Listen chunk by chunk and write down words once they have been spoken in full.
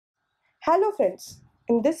Hello friends,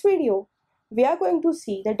 in this video we are going to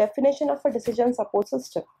see the definition of a decision support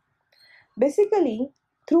system. Basically,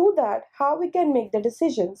 through that how we can make the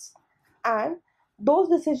decisions and those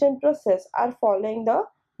decision process are following the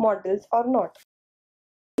models or not.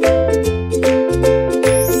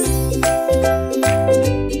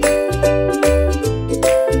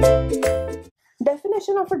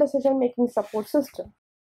 Definition of a decision making support system.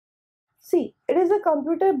 See, it is a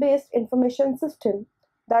computer-based information system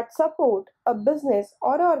that support a business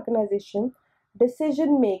or an organization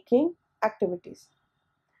decision-making activities.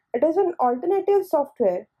 It is an alternative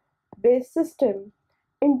software-based system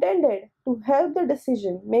intended to help the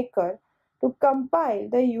decision maker to compile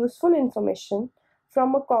the useful information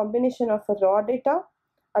from a combination of a raw data,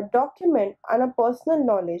 a document, and a personal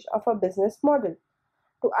knowledge of a business model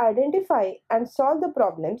to identify and solve the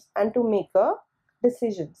problems and to make a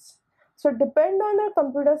decisions. So depend on the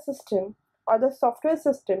computer system or the software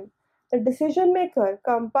system, the decision maker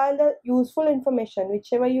compile the useful information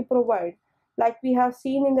whichever you provide. Like we have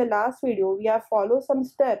seen in the last video, we have followed some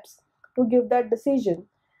steps to give that decision,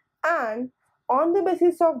 and on the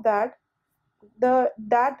basis of that,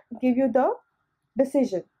 that give you the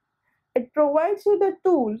decision. It provides you the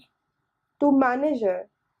tool to manager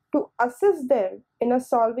to assist them in a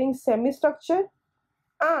solving semi-structured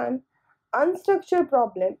and unstructured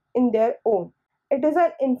problem in their own. It is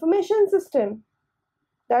an information system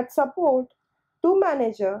that support to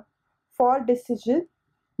manager for decision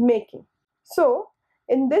making. So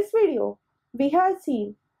in this video, we have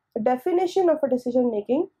seen the definition of a decision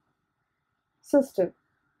making system.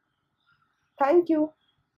 Thank you.